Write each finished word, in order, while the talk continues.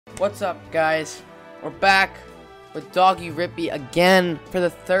What's up, guys? We're back with Doggy Rippy again for the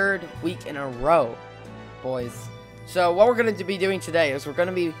third week in a row, boys. So what we're going to be doing today is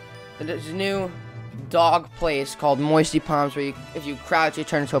there's a new dog place called Moisty Palms where if you crouch, you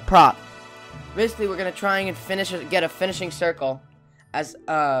turn into a prop. Basically, we're going to try and get a finishing circle as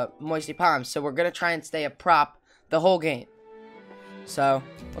Moisty Palms. So we're going to try and stay a prop the whole game. So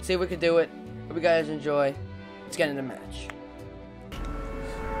let's see if we can do it. Hope you guys enjoy. Let's get into the match.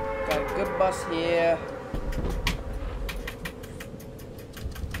 Got a good bus here.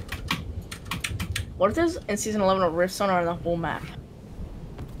 What if there's in season 11 a rift zone on the whole map?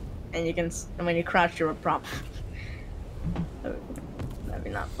 And you can, when you crouch, you're a prop. That'd be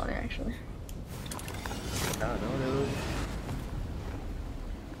not funny, actually. I don't know, dude.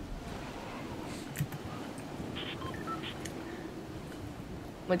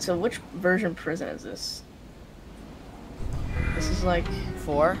 Wait, so which version prison is this? This is like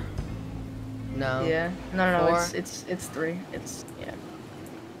 4? No. Yeah. No. 4? It's 3. It's yeah.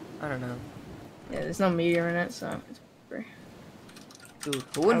 I don't know. Yeah, there's no meteor in it, so it's 3. Dude,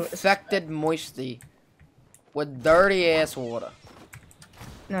 who infected Moisty with dirty ass water?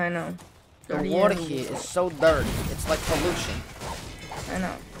 No, I know. The Dirty water air here water. is so dirty. It's like pollution. I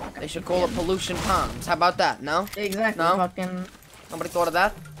know. They should call it Pollution Palms. How about that? No? Exactly. No? Fucking. Nobody thought of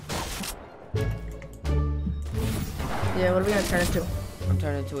that? Yeah. What are we gonna turn into? I'm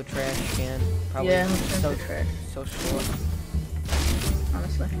turning into a trash can. Probably Yeah, I'm turning so, into trash. so short.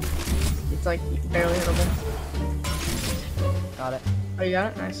 Honestly, it's like barely hittable. Got it. Oh, you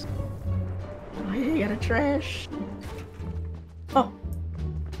got it? Nice. Oh, yeah, you got a trash. Oh.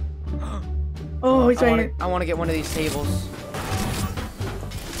 Oh, he's right here. I want to get one of these tables.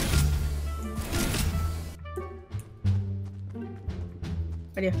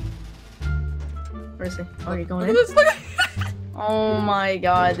 Right here. Where is he? Oh, you going Look in? at this, look at Oh my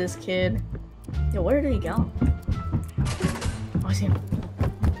god, this kid. Yo, where did he go? Oh, I see him.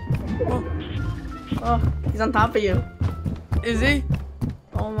 Oh, he's on top of you. Is he?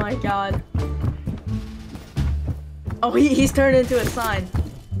 Oh my god. Oh, he's turned into a sign.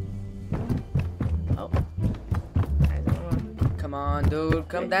 Oh. Come on, dude.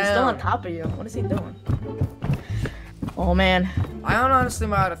 Come down. He's still on top of you. What is he doing? Oh man. I don't honestly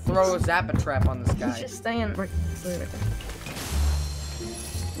know how to throw a Zappa trap on this guy. He's just staying right there.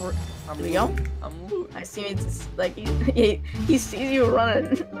 I'm Here we go. I'm looting. I see it's like he sees you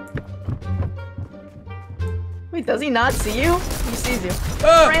running. Wait, does he not see you? He sees you.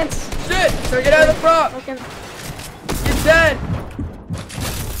 Oh, France! shit! Get out of the prop! Fucking... You're dead!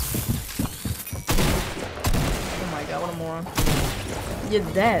 Oh my god, what a moron.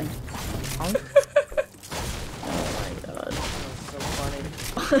 You're dead. Huh? Oh my god. That's so funny.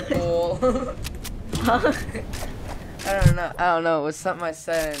 I don't know. It was something I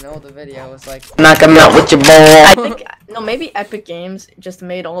said in an older video. It was like, knock him out with your ball. I think, no, maybe Epic Games just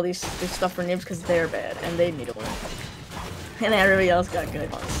made all this stuff for noobs because they're bad and they need to win. And everybody else got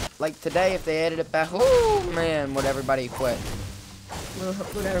good ones. Like today, if they added it back, oh man, would everybody quit?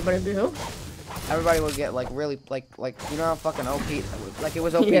 Would everybody be who? Everybody would get like really like you know how fucking OP, like it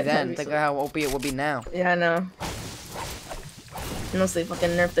was OP Yeah, then. that'd be Think so- of how OP it would be now. Yeah, I know. Unless they fucking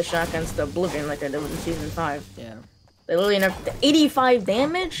nerfed the shotguns to oblivion like I did in season 5. Yeah. They literally nerfed the 85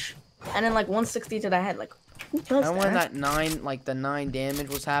 damage and then like 160 to the head. Like, who does And that? when that 9 damage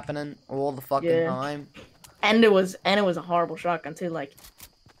was happening all the fucking Yeah. time. And it was a horrible shotgun too. Like,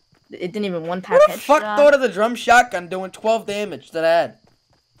 it didn't even one tap Who the fuck headshot. thought of the drum shotgun doing 12 damage to the head?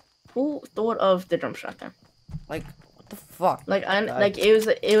 Who thought of the drum shotgun? Like, what the fuck? Like,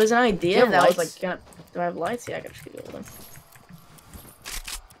 it was an idea have that was lights? like, do I have lights? Yeah, I can just keep it with them.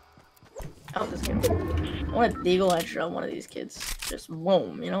 Oh, this kid. I want a deagle headshot one of these kids. Just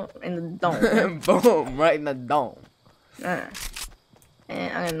boom, you know, in the dome. Boom, right in the dome. And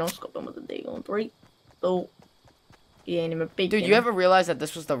I'm gonna no scope him with the deagle. 3, 2. He ain't even peeking. Dude, you ever realize that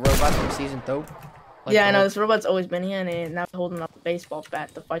this was the robot from season 2? Like yeah, I the know, whole- this robot's always been here, and he's now holding up a baseball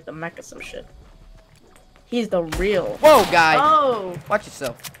bat to fight the mech or some shit. He's the real. Whoa, guy! Oh! Watch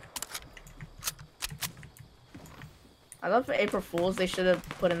yourself. I love for April Fools, they should have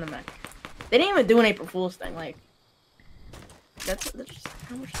put in the mech. They didn't even do an April Fools thing, like... That's just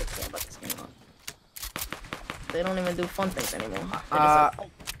how much they care about this game. They don't even do fun things anymore. They're just like,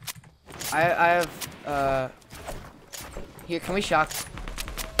 I have, here, can we shock?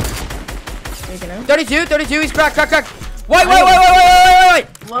 you know? 32, he's cracked! Wait! Whoa,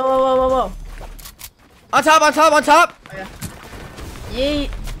 whoa, whoa, whoa. On top! Oh, yeah. Yeet.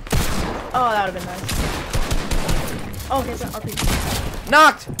 Oh, that would've been nice. Oh, here's an RP.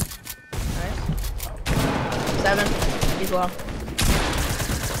 Knocked! Nice. 7. He's low.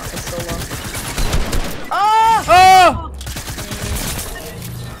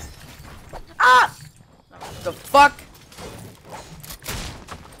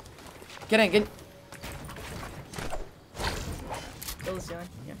 Get in, get in. Kill the ceiling.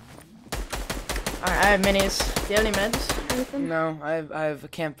 Yeah. Alright, I have minis. Do you have any meds? Anything? No, I have a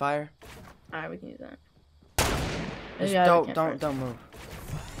campfire. Alright, we can use that. Just Yeah, don't move.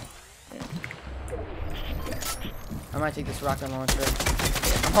 Yeah. I might take this rocket launcher.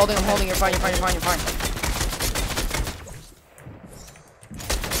 I'm holding, you're fine.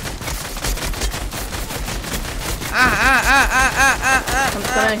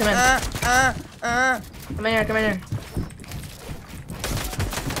 Come in here.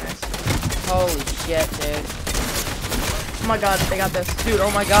 Nice. Holy shit, dude. Oh my god, they got this. Dude,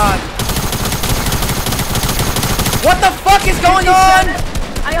 oh my god. What the fuck is going 57? on?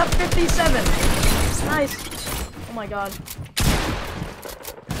 I got 57. Nice. Oh my god.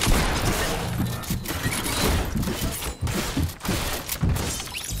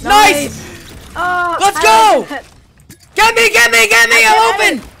 Nice! Oh, Let's I go! like that. Get me! I'm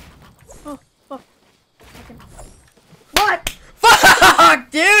open! Oh, fuck. What? Fuck,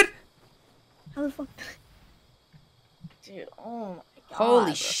 dude! How the fuck? Dude, oh my god. Holy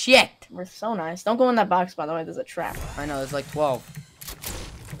bro. shit! We're so nice. Don't go in that box, by the way. There's a trap. I know, there's like 12.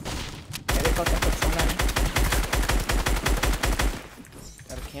 Yeah, they fucking put some in.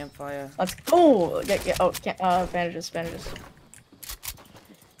 Got a campfire. Let's go. Bandages.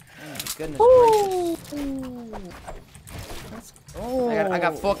 Oh my goodness Ooh. gracious. Let's go. I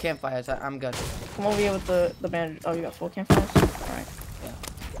got full campfires. I'm good. Come over here with the bandage. Oh, you got full campfires? Alright. Yeah.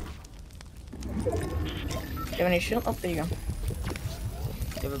 Do you have any shield? Oh, there you go.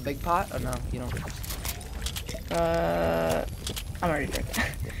 You have a big pot? Or no, you don't. I'm already drinking.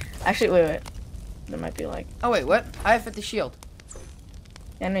 Actually, wait. There might be like... Oh wait, what? I have 50 shield.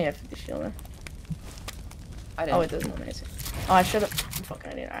 Yeah, I know you have 50 shield there. I didn't. Oh, it doesn't amazing. Oh, I should have...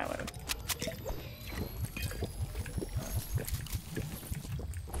 Fucking idiot. Alright, whatever.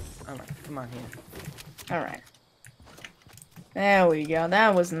 Alright, come on here. Alright. There we go.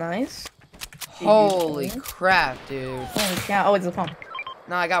 That was nice. Holy crap, dude. Holy cow. Oh, it's a pump.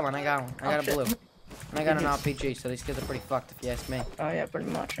 No, I got one. I got Oh, a shit. blue. And I got an RPG, so these kids are pretty fucked if you ask me. Oh, yeah, pretty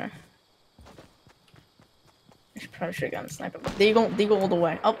much, huh? I probably should have gotten a sniper. Deagle all the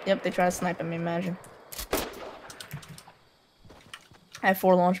way. Oh, yep, they try to snipe at me, imagine. I have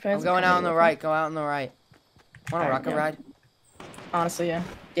 4 launch pads. I'm going out on the right. Go out on the right. Want a Alright, rocket yeah. ride? Honestly, yeah.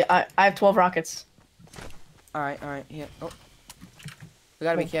 Yeah, I have 12 rockets. Alright, here. Oh. We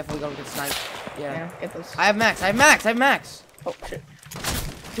gotta be careful. We gotta get sniped. Yeah. Yeah, get those. I have max. Oh, shit.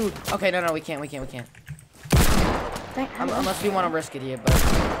 Dude. Okay, no, we can't. Dang, Unless we want to risk it here, but...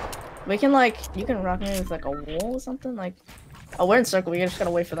 we can, like, you can rock me with, like, a wall or something, like... Oh, we're in circle, we just gotta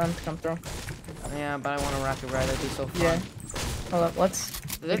wait for them to come through. Yeah, but I want a rocket ride, that'd be so fun. Yeah. Hold up, let's...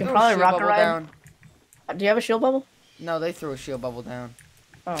 Did We they can throw a probably shield rocket bubble ride. down? Do you have a shield bubble? No, they threw a shield bubble down.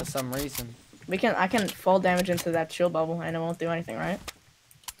 Oh. For some reason. I can fall damage into that shield bubble and it won't do anything, right?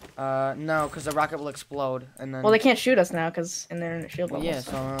 No, because the rocket will explode, and then... Well, they can't shoot us now, because they're in the shield bubble. Yeah,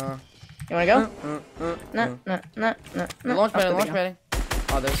 so... so, You wanna go? No. Launch padding.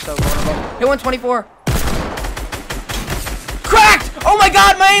 Oh, they're so vulnerable. Hit 124! Cracked! Oh my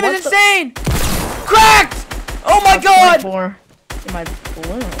god, my aim is insane! Cracked! Oh my god! 24 in my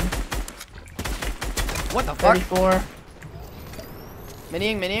balloon. What the fuck? 34.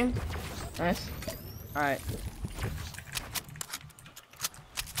 Miniing. Nice. Alright.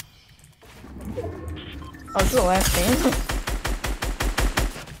 Oh, this is the last game?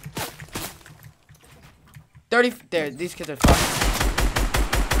 30. There, these kids are fucked.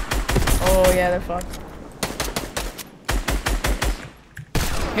 Oh, yeah, they're fucked.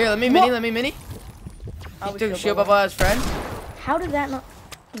 Here, let me mini. Oh, He took shield bubble as friend. How did that not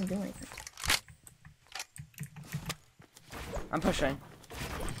do anything? I'm pushing.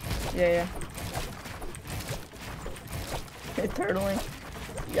 Yeah. They're turtling.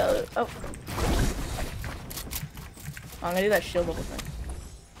 Yo, oh. I'm gonna do that shield bubble thing.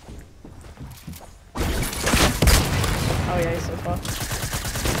 Oh yeah, he's so fucked.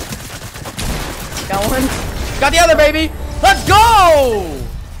 Got one. Got the other, baby. Let's go!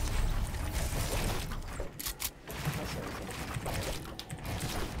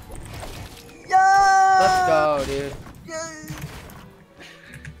 Let's go, dude.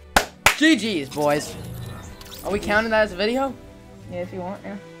 GG's, boys. Are we counting that as a video? Yeah, if you want,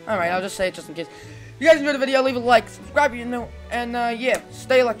 yeah. Alright, I'll just say it just in case. If you guys enjoyed the video, leave a like, subscribe if you know, and yeah,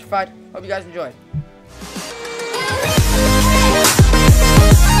 stay electrified. Hope you guys enjoyed. We'll be right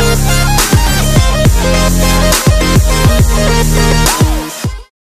back.